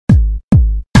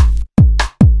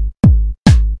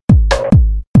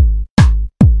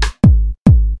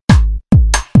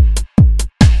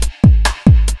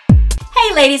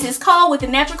ladies, it's Cole with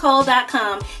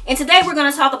thenaturalcole.com, and today we're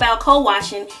going to talk about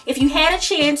co-washing. If you had a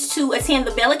chance to attend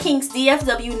the Bella King's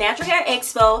DFW Natural Hair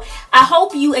Expo, I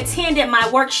hope you attended my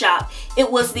workshop.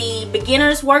 It was the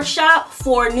beginner's workshop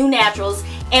for new naturals,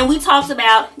 and we talked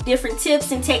about different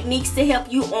tips and techniques to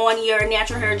help you on your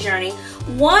natural hair journey.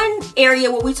 One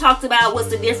area where we talked about was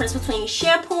the difference between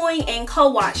shampooing and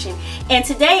co-washing, and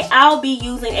today I'll be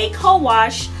using a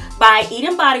co-wash by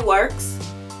EDEN BodyWorks.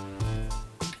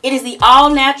 It is the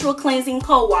all-natural cleansing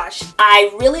co-wash.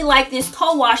 I really like this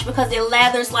co-wash because it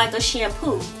lathers like a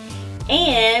shampoo.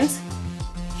 And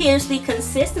here's the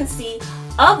consistency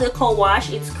of the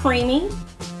co-wash. It's creamy.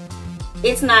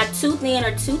 It's not too thin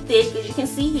or too thick, as you can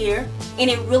see here, and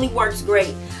it really works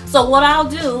great. So what I'll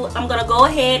do, I'm gonna go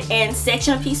ahead and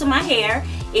section a piece of my hair.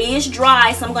 It is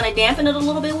dry, so I'm gonna dampen it a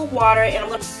little bit with water, and I'm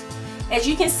gonna, as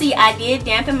you can see, I did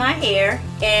dampen my hair,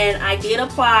 and I did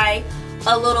apply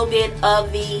a little bit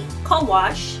of the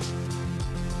co-wash.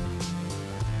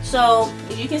 So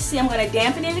as you can see, I'm going to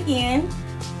dampen it again,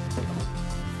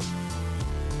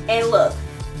 and look,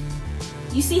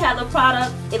 you see how the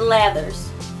product, it lathers.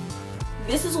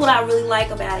 This is what I really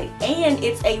like about it, and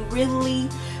it's a really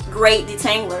great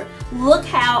detangler. Look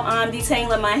how I'm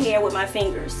detangling my hair with my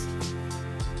fingers.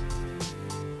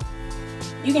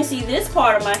 You can see this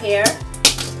part of my hair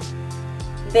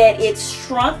that it's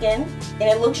shrunken and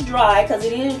it looks dry because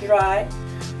it is dry.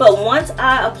 But once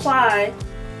I apply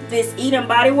this EDEN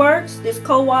BodyWorks, this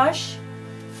co-wash,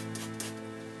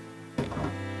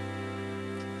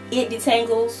 it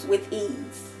detangles with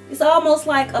ease. It's almost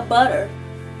like a butter.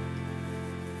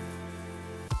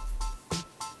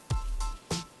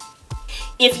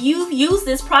 If you've used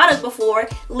this product before,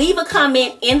 leave a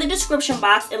comment in the description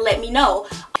box and let me know.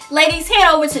 Ladies,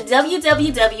 head over to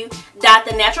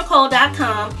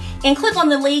www.thenaturalcole.com and click on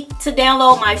the link to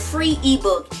download my free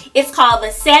ebook. It's called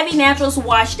the Savvy Naturals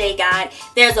Wash Day Guide.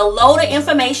 There's a load of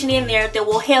information in there that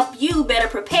will help you better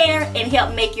prepare and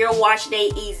help make your wash day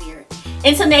easier.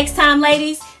 Until next time,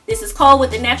 ladies, this is Cole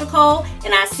with The Natural Cole,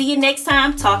 and I'll see you next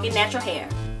time talking natural hair.